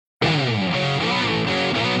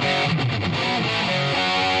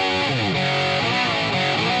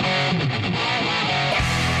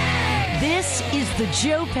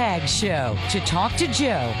Joe Pags Show. To talk to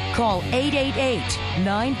Joe, call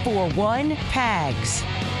 888-941-PAGS.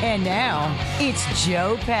 And now, it's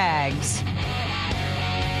Joe Pags.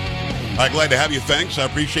 All right, glad to have you. Thanks. I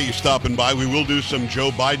appreciate you stopping by. We will do some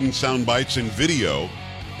Joe Biden sound bites in video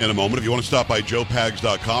in a moment. If you want to stop by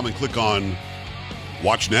joepags.com and click on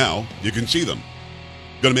Watch Now, you can see them.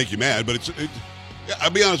 Going to make you mad, but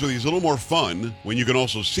I'll be honest with you, it's a little more fun when you can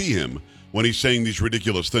also see him when he's saying these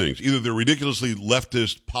ridiculous things. Either they're ridiculously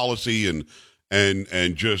leftist policy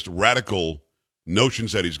and just radical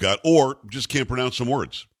notions that he's got, or just can't pronounce some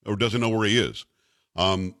words or doesn't know where he is.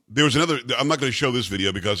 There was another, I'm not going to show this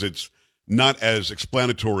video because it's not as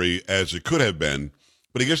explanatory as it could have been,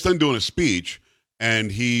 but he gets done doing a speech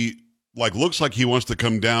and he looks like he wants to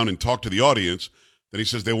come down and talk to the audience. Then he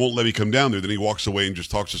says they won't let me come down there. Then he walks away and just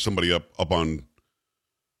talks to somebody up on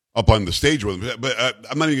the stage with him. But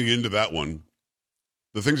I'm not even going to get into that one.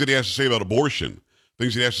 The things that he has to say about abortion,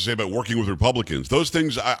 things he has to say about working with Republicans, those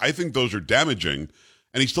things, I think those are damaging.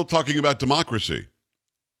 And he's still talking about democracy.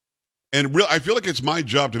 And I feel like it's my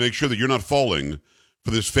job to make sure that you're not falling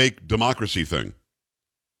for this fake democracy thing.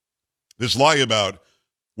 This lie about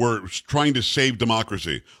we're trying to save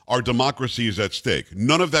democracy. Our democracy is at stake.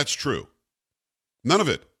 None of that's true. None of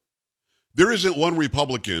it. There isn't one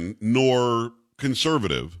Republican, nor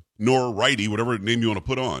conservative, nor righty, whatever name you want to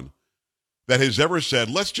put on, that has ever said,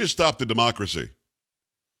 let's just stop the democracy.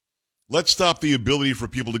 Let's stop the ability for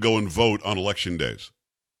people to go and vote on election days.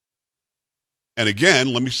 And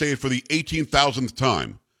again, let me say it for the 18,000th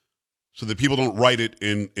time so that people don't write it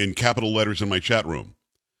in capital letters in my chat room.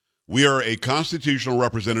 We are a constitutional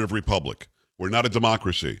representative republic. We're not a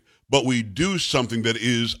democracy. But we do something that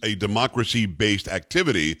is a democracy-based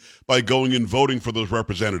activity by going and voting for those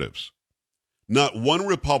representatives. Not one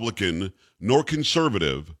Republican, nor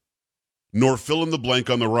conservative, nor fill in the blank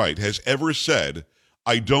on the right has ever said,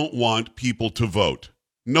 I don't want people to vote.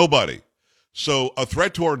 Nobody. So a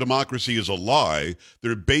threat to our democracy is a lie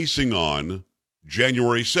they're basing on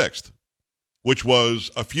January 6th, which was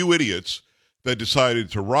a few idiots that decided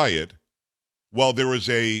to riot while there was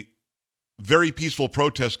a very peaceful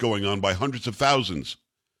protest going on by hundreds of thousands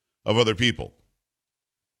of other people.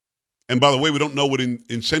 And by the way, we don't know what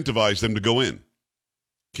incentivized them to go in.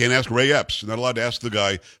 Can't ask Ray Epps. You're not allowed to ask the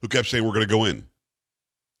guy who kept saying we're going to go in.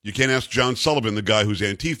 You can't ask John Sullivan, the guy who's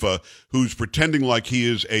Antifa, who's pretending like he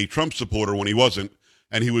is a Trump supporter when he wasn't,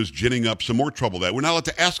 and he was ginning up some more trouble. That we're not allowed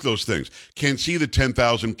to ask those things. Can't see the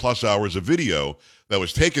 10,000 plus hours of video that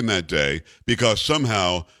was taken that day because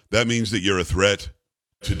somehow that means that you're a threat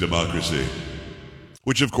to democracy,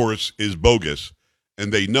 which of course is bogus,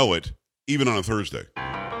 and they know it even on a Thursday.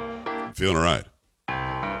 Feeling all right?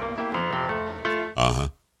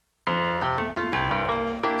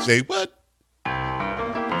 Say what?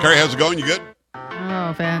 Carrie, how's it going? You good?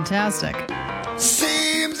 Oh, fantastic.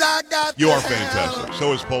 Seems I got you are fantastic.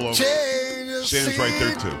 So is Polo. Sam's right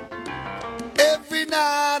there too. Every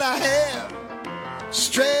night I have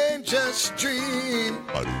strangest dream,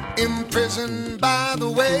 imprisoned by the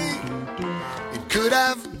way it could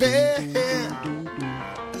have been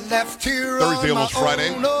left here. Thursday, on almost my Friday.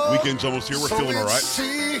 own. Weekend's almost here. We're So feeling all right.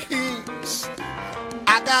 seems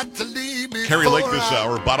I got to leave Carrie Lake before this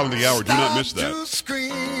hour, bottom of the hour. Do not miss start that. to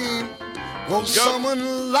scream. Won't Let's go.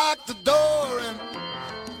 someone lock the door and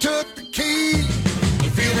took the key?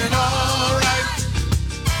 Feeling all right.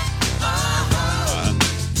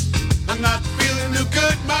 I'm not feeling too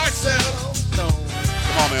good myself. No.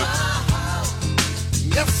 Come on, man.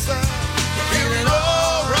 Yes, sir. Feeling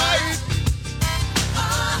all right.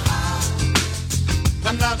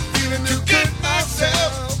 I'm not feeling too good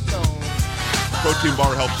myself. No. Protein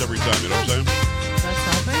bar helps every time. You know what I'm saying?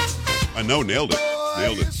 That's helping? I know. Nailed it.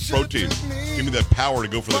 Nailed it. Protein. Give me that power to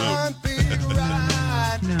go for the note.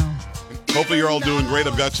 No. Hopefully you're all doing great.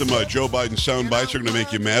 I've got some Joe Biden sound bites that are going to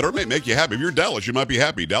make you mad or may make you happy. If you're Dallas, you might be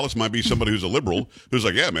happy. Dallas might be somebody who's a liberal who's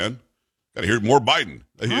like, yeah, man, got to hear more Biden.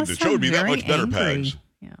 The show would be that much better, Pags.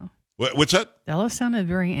 Yeah. What's that? Della sounded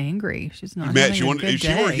very angry. She's not Mad. having a good If she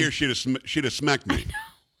day. weren't here, she'd have smacked me.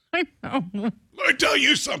 I know. Let me tell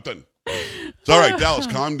you something. It's all right, Dallas,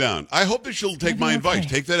 calm down. I hope that she'll take my advice.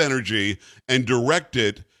 Take that energy and direct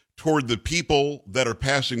it toward the people that are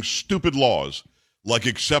passing stupid laws, like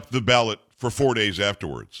accept the ballot for 4 days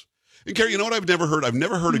afterwards. And Carrie, you know what I've never heard? I've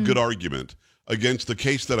never heard a good argument against the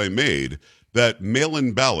case that I made that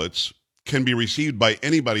mail-in ballots can be received by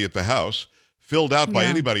anybody at the House, filled out by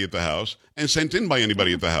anybody at the House, and sent in by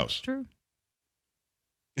anybody at the House. True.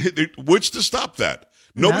 What's to stop that?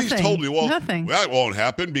 Nobody's Nothing. told me, well, Nothing. that won't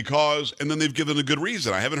happen because, and then they've given a good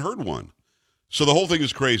reason. I haven't heard one. So the whole thing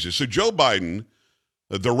is crazy. So Joe Biden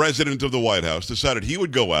the resident of the White House, decided he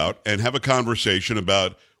would go out and have a conversation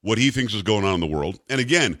about what he thinks is going on in the world. And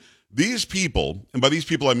again, these people, and by these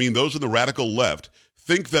people I mean those in the radical left,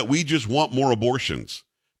 think that we just want more abortions.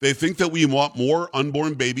 They think that we want more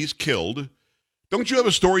unborn babies killed. Don't you have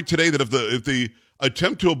a story today that if the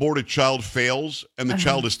attempt to abort a child fails and the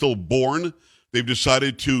child is still born, they've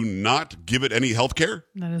decided to not give it any health care?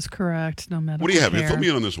 That is correct. No medical What do you have? care. Fill me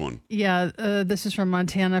in on this one. Yeah, this is from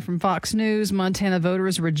Montana, from Fox News. Montana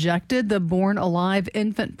voters rejected the Born Alive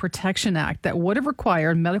Infant Protection Act that would have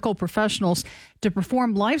required medical professionals to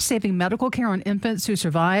perform life-saving medical care on infants who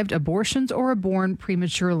survived abortions or are born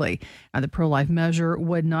prematurely. The pro-life measure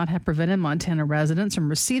would not have prevented Montana residents from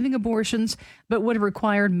receiving abortions, but would have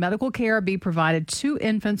required medical care be provided to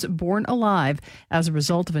infants born alive as a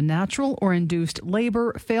result of a natural or induced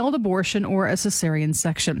labor, failed abortion, or a cesarean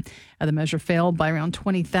section. The measure failed by around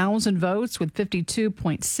 20,000 votes, with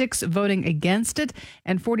 52.6% voting against it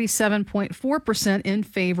and 47.4% in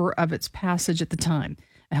favor of its passage at the time.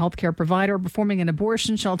 A healthcare provider performing an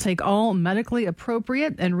abortion shall take all medically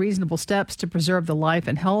appropriate and reasonable steps to preserve the life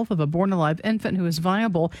and health of a born-alive infant who is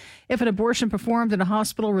viable. If an abortion performed in a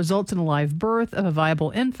hospital results in a live birth of a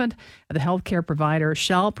viable infant, the healthcare provider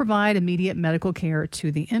shall provide immediate medical care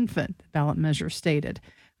to the infant, the ballot measure stated.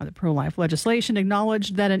 The pro-life legislation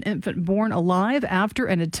acknowledged that an infant born alive after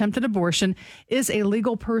an attempted abortion is a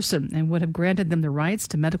legal person and would have granted them the rights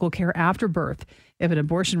to medical care after birth. If an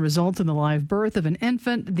abortion results in the live birth of an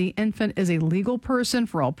infant, the infant is a legal person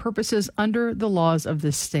for all purposes under the laws of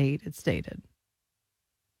this state, it stated.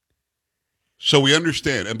 So we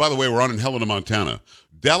understand. And by the way, we're on in Helena, Montana.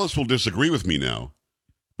 Dallas will disagree with me now,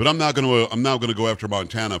 but I'm now going to go after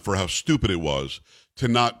Montana for how stupid it was to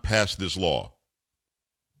not pass this law.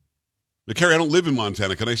 But Carrie, I don't live in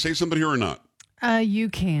Montana. Can I say something here or not? You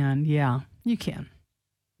can. Yeah, you can.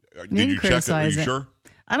 Did you check it? Are you sure?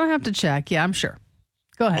 I don't have to check. Yeah, I'm sure.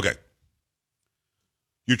 Go ahead. Okay.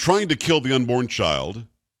 You're trying to kill the unborn child.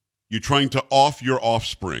 You're trying to off your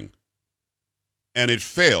offspring. And it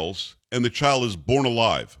fails, and the child is born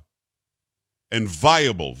alive and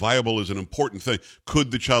viable. Viable is an important thing.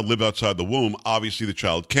 Could the child live outside the womb? Obviously, the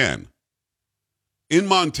child can. In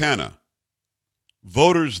Montana,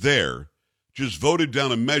 voters there just voted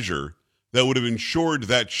down a measure that would have ensured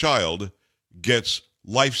that child gets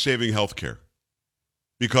life-saving health care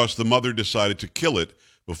because the mother decided to kill it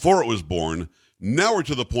before it was born. Now we're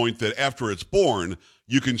to the point that after it's born,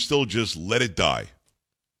 you can still just let it die.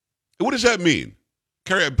 And what does that mean?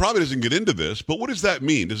 Carrie, probably doesn't get into this, but what does that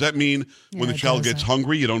mean? Does that mean when the child gets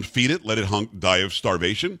hungry, you don't feed it, let it die of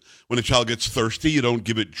starvation? When the child gets thirsty, you don't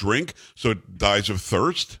give it drink so it dies of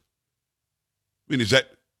thirst? I mean,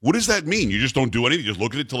 what does that mean? You just don't do anything? You just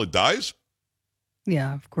look at it till it dies?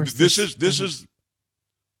 Yeah, of course. This is.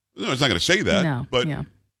 No, it's not going to say that. No, but yeah.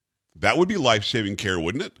 That would be life-saving care,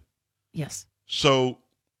 wouldn't it? Yes. So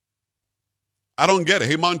I don't get it.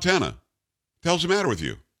 Hey, Montana, what the hell's the matter with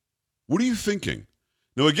you? What are you thinking?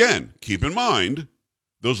 Now, again, keep in mind,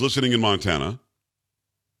 those listening in Montana,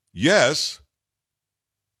 yes,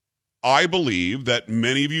 I believe that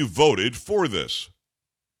many of you voted for this.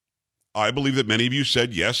 I believe that many of you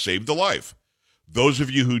said, yes, save the life. Those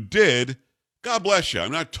of you who did, God bless you.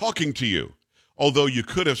 I'm not talking to you. Although you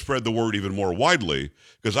could have spread the word even more widely,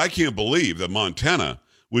 because I can't believe that Montana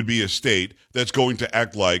would be a state that's going to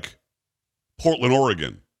act like Portland,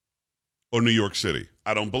 Oregon, or New York City.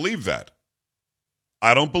 I don't believe that.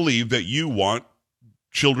 I don't believe that you want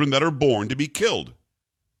children that are born to be killed.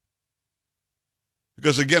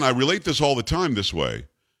 Because, again, I relate this all the time this way.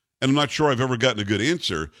 And I'm not sure I've ever gotten a good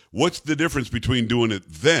answer. What's the difference between doing it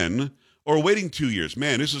then or waiting 2 years?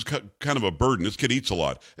 Man, this is kind of a burden. This kid eats a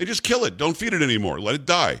lot. Hey, just kill it. Don't feed it anymore. Let it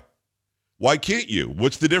die. Why can't you?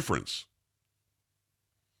 What's the difference?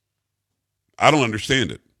 I don't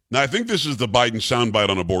understand it. Now, I think this is the Biden soundbite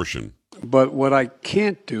on abortion. But what I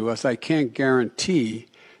can't do is I can't guarantee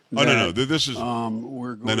that, no. This is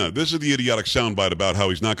we're going no. This is the idiotic soundbite about how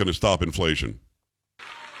he's not going to stop inflation.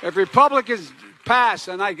 If Republicans pass,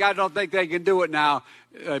 and I don't think they can do it now,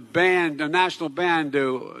 a national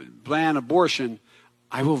ban abortion,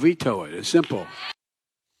 I will veto it. It's simple.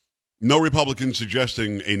 No Republican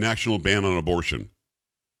suggesting a national ban on abortion.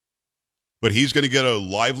 But he's going to get a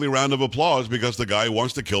lively round of applause because the guy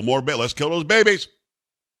wants to kill more babies. Let's kill those babies.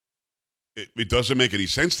 It doesn't make any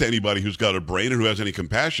sense to anybody who's got a brain and who has any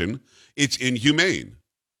compassion. It's inhumane.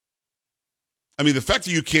 I mean, the fact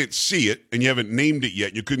that you can't see it and you haven't named it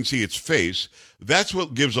yet, you couldn't see its face, that's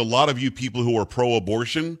what gives a lot of you people who are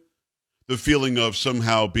pro-abortion the feeling of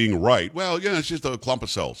somehow being right. Well, yeah, it's just a clump of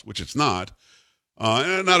cells, which it's not.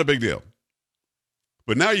 Not a big deal.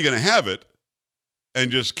 But now you're going to have it,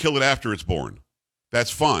 and just kill it after it's born.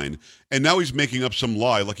 That's fine. And now he's making up some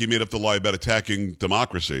lie, like he made up the lie about attacking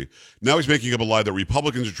democracy. Now he's making up a lie that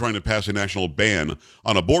Republicans are trying to pass a national ban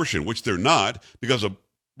on abortion, which they're not, because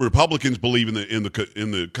Republicans believe in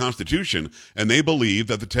the Constitution, and they believe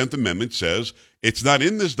that the 10th Amendment says it's not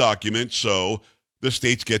in this document, so the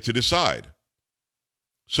states get to decide.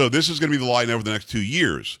 So this is going to be the lie now for the next 2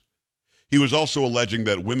 years. He was also alleging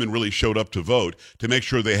that women really showed up to vote to make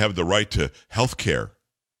sure they have the right to health care.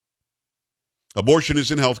 Abortion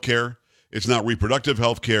isn't health care. It's not reproductive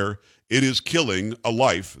health care. It is killing a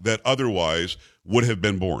life that otherwise would have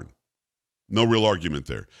been born. No real argument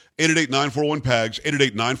there. 888-941-PAGS,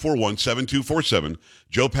 888-941-7247,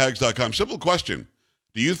 joepags.com. Simple question.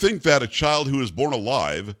 Do you think that a child who is born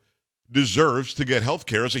alive deserves to get health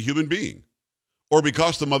care as a human being? Or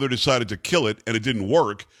because the mother decided to kill it and it didn't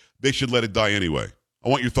work, they should let it die anyway? I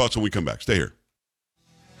want your thoughts when we come back. Stay here.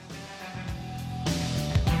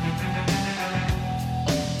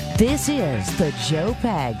 This is the Joe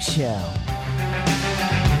Pags Show.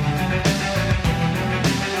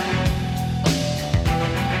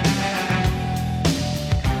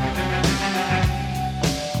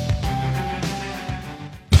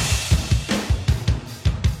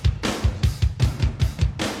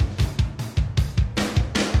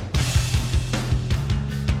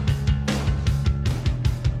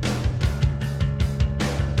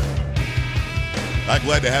 I'm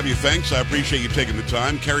glad to have you. Thanks. I appreciate you taking the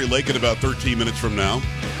time. Carrie Lake in about 13 minutes from now.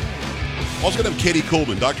 Also going to have Katie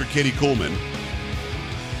Kuhlman, Dr. Katie Kuhlman,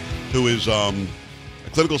 who is a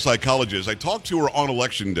clinical psychologist. I talked to her on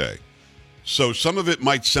Election Day, so some of it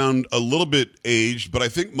might sound a little bit aged, but I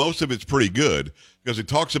think most of it's pretty good because it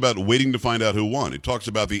talks about waiting to find out who won. It talks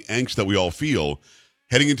about the angst that we all feel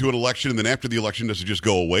heading into an election, and then after the election, does it just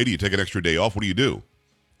go away? Do you take an extra day off? What do you do?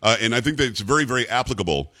 And I think that it's very, very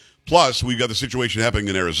applicable. Plus, we've got the situation happening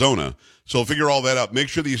in Arizona. So figure all that out. Make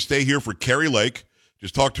sure that you stay here for Carrie Lake.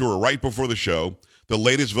 Just talk to her right before the show. The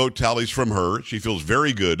latest vote tallies from her. She feels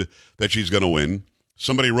very good that she's going to win.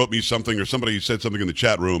 Somebody wrote me something, or somebody said something in the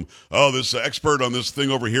chat room. Oh, this expert on this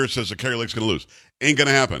thing over here says that Carrie Lake's going to lose. Ain't going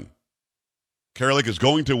to happen. Carrie Lake is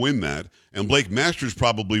going to win that, and Blake Masters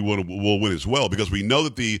probably will win as well, because we know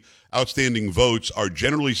that the outstanding votes are,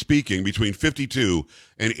 generally speaking, between 52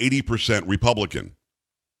 and 80% Republican.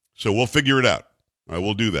 So we'll figure it out. All right,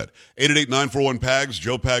 we'll do that. 888-941-PAGS,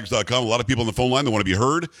 joepags.com. A lot of people on the phone line that want to be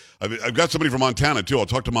heard. I've got somebody from Montana, too. I'll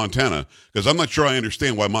talk to Montana, because I'm not sure I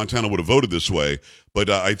understand why Montana would have voted this way, but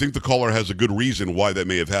I think the caller has a good reason why that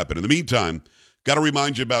may have happened. In the meantime, got to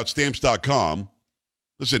remind you about Stamps.com.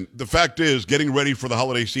 Listen, the fact is, getting ready for the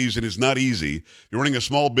holiday season is not easy. If you're running a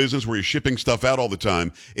small business where you're shipping stuff out all the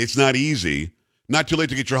time, it's not easy. Not too late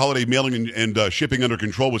to get your holiday mailing and shipping under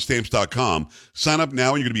control with Stamps.com. Sign up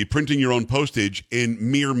now, and you're going to be printing your own postage in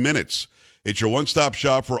mere minutes. It's your one-stop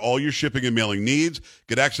shop for all your shipping and mailing needs.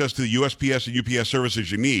 Get access to the USPS and UPS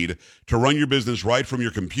services you need to run your business right from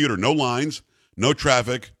your computer. No lines, no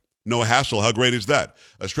traffic, no hassle. How great is that?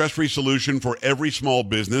 A stress-free solution for every small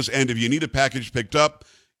business. And if you need a package picked up,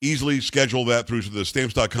 easily schedule that through the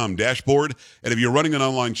Stamps.com dashboard. And if you're running an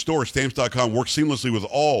online store, Stamps.com works seamlessly with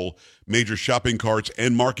all major shopping carts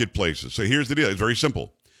and marketplaces. So here's the deal. It's very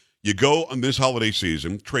simple. You go on this holiday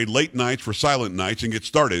season, trade late nights for silent nights, and get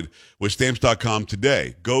started with Stamps.com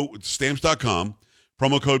today. Go to Stamps.com,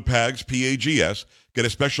 promo code PAGS, P-A-G-S. Get a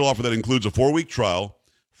special offer that includes a 4-week trial,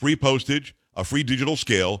 free postage, a free digital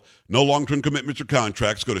scale, no long-term commitments or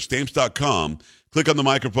contracts. Go to Stamps.com. Click on the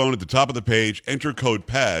microphone at the top of the page, enter code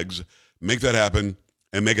PAGS, make that happen,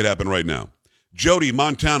 and make it happen right now. Jody,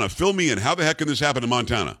 Montana, fill me in. How the heck can this happen in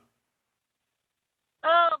Montana?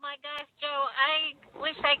 Oh, my gosh, Joe, I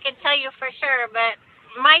wish I could tell you for sure, but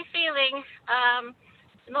my feeling,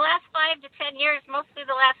 in the last 5 to 10 years, mostly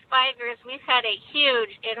the last 5 years, we've had a huge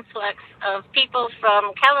influx of people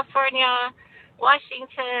from California,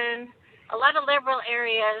 Washington, a lot of liberal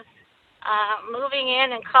areas, moving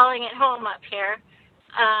in and calling it home up here.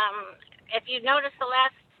 If you notice the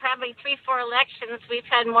last probably 3-4 elections, we've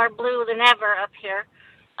had more blue than ever up here.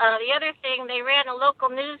 The other thing, they ran a local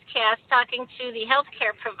newscast talking to the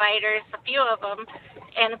healthcare providers, a few of them,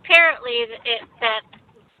 and apparently that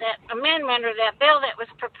amendment or that bill that was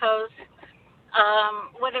proposed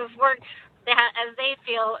would have worked, as they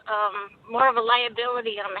feel, more of a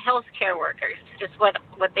liability on the healthcare workers, is what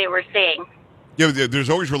they were saying. Yeah, there's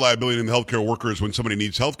always reliability in the healthcare workers when somebody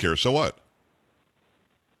needs healthcare. So what?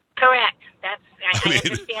 Correct. I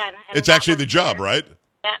understand. It's actually the job, right?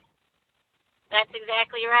 That's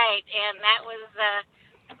exactly right. And that was,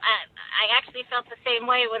 I actually felt the same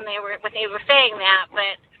way when they were saying that.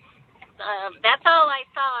 But That's all I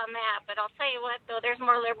saw on that. But I'll tell you what, though, there's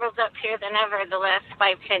more liberals up here than ever the last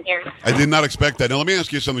 5-10 years. I did not expect that. Now, let me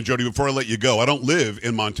ask you something, Jody, before I let you go. I don't live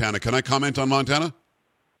in Montana. Can I comment on Montana?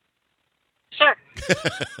 Sure.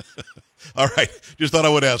 All right. Just thought I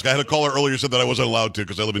would ask. I had a caller earlier said that I wasn't allowed to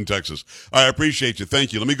because I live in Texas. All right. I appreciate you.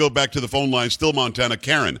 Thank you. Let me go back to the phone line. Still Montana.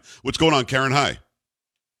 Karen. What's going on, Karen? Hi.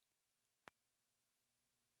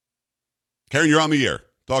 Karen, you're on the air.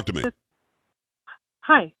 Talk to me.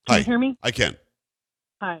 Hi. Can you hear me? I can.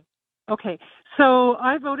 Hi. Okay. So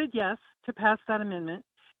I voted yes to pass that amendment,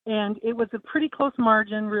 and it was a pretty close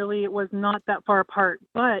margin, really. It was not that far apart.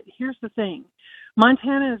 But here's the thing.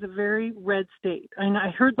 Montana is a very red state. And I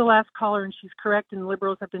heard the last caller, and she's correct, and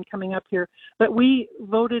liberals have been coming up here. But we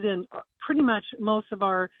voted in pretty much most of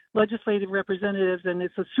our legislative representatives, and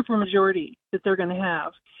it's a supermajority that they're going to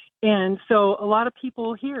have. And so a lot of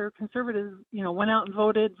people here, conservatives, went out and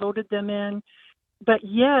voted them in. But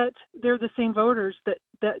yet they're the same voters that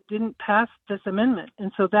didn't pass this amendment.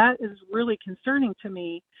 And so that is really concerning to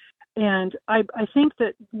me. And I think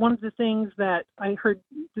that one of the things that I heard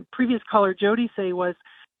the previous caller, Jody, say was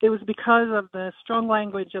it was because of the strong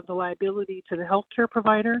language of the liability to the healthcare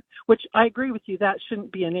provider, which I agree with you, that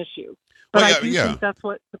shouldn't be an issue. But I do think that's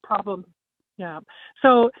what the problem. Yeah.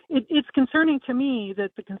 So it's concerning to me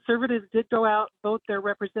that the conservatives did go out, vote their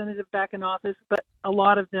representative back in office, but a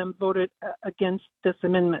lot of them voted against this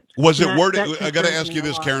amendment. Was it worded? I got to ask you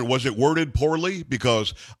this, Karen. Was it worded poorly?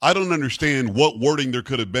 Because I don't understand what wording there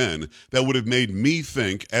could have been that would have made me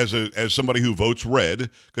think, as somebody who votes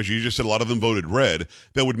red, because you just said a lot of them voted red,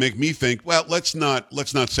 that would make me think, well, let's not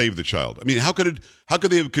save the child. I mean, how could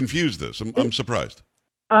they have confused this? I'm surprised.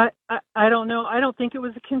 I don't know. I don't think it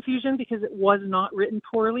was a confusion because it was not written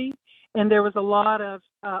poorly. And there was a lot of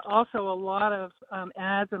ads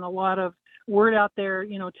and a lot of word out there,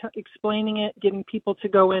 explaining it, getting people to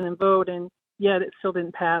go in and vote. And yet it still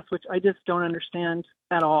didn't pass, which I just don't understand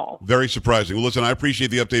at all. Very surprising. Well, listen, I appreciate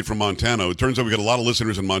the update from Montana. It turns out we got a lot of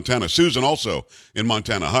listeners in Montana. Susan also in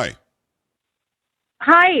Montana. Hi.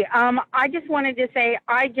 Hi. I just wanted to say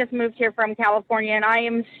I just moved here from California, and I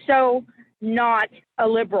am so not a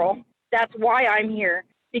liberal. That's why I'm here,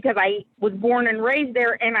 because I was born and raised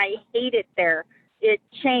there and I hate it there. It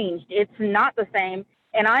changed. It's not the same.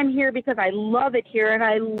 And I'm here because I love it here and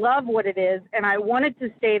I love what it is and I wanted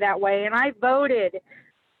to stay that way. And I voted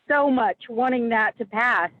so much wanting that to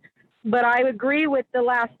pass. But I agree with the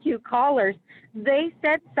last two callers. They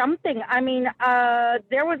said something. I mean,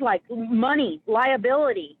 there was like money,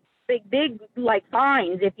 liability, big like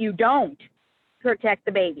fines if you don't protect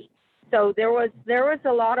the baby. So there was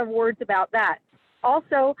a lot of words about that.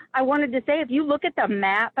 Also, I wanted to say, if you look at the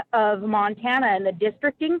map of Montana and the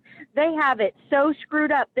districting, they have it so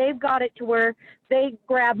screwed up. They've got it to where they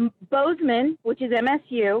grab Bozeman, which is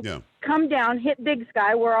MSU, come down, hit Big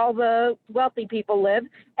Sky, where all the wealthy people live,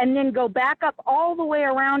 and then go back up all the way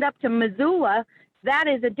around up to Missoula. That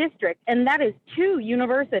is a district, and that is 2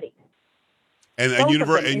 universities. And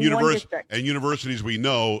universities we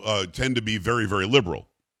know tend to be very, very liberal.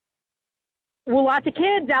 Well, lots of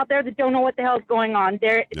kids out there that don't know what the hell's going on.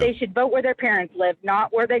 They should vote where their parents live,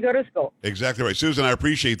 not where they go to school. Exactly right. Susan, I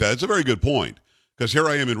appreciate that. It's a very good point, because here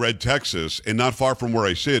I am in Red, Texas, and not far from where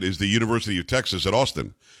I sit is the University of Texas at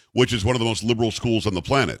Austin, which is one of the most liberal schools on the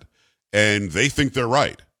planet. And they think they're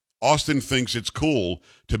right. Austin thinks it's cool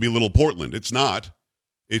to be little Portland. It's not.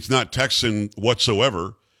 It's not Texan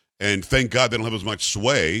whatsoever. And thank God they don't have as much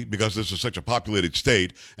sway, because this is such a populated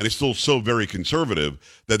state, and it's still so very conservative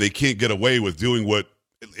that they can't get away with doing what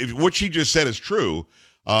she just said is true,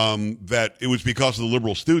 that it was because of the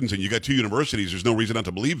liberal students, and you got 2 universities, there's no reason not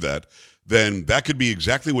to believe that, then that could be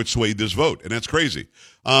exactly what swayed this vote, and that's crazy.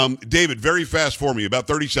 David, very fast for me, about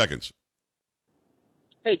 30 seconds.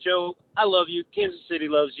 Hey, Joe, I love you. Kansas City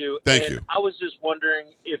loves you. Thank you. I was just wondering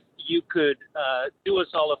if you could do us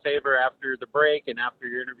all a favor after the break and after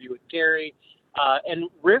your interview with Carrie, and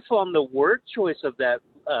riff on the word choice of that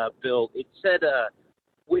bill. It said,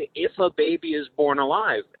 if a baby is born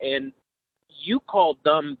alive, and you call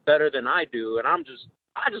dumb better than I do, and I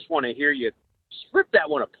just want to hear you rip that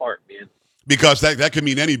one apart, man. Because that could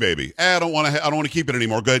mean any baby. I don't want to keep it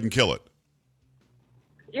anymore. Go ahead and kill it.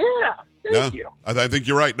 Yeah. Thank you. I think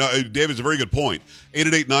you're right. No, David's a very good point.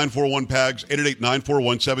 888-941-PAGS,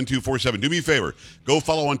 888-941-7247. Do me a favor. Go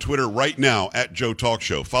follow on Twitter right now at Joe Talk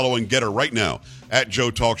Show. Follow on Getter right now at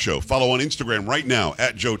Joe Talk Show. Follow on Instagram right now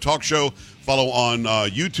at Joe Talk Show. Follow on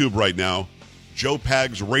YouTube right now, Joe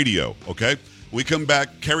Pags Radio. Okay? We come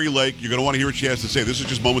back. Carrie Lake, you're going to want to hear what she has to say. This is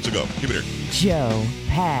just moments ago. Keep it here. Joe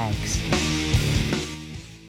Pags.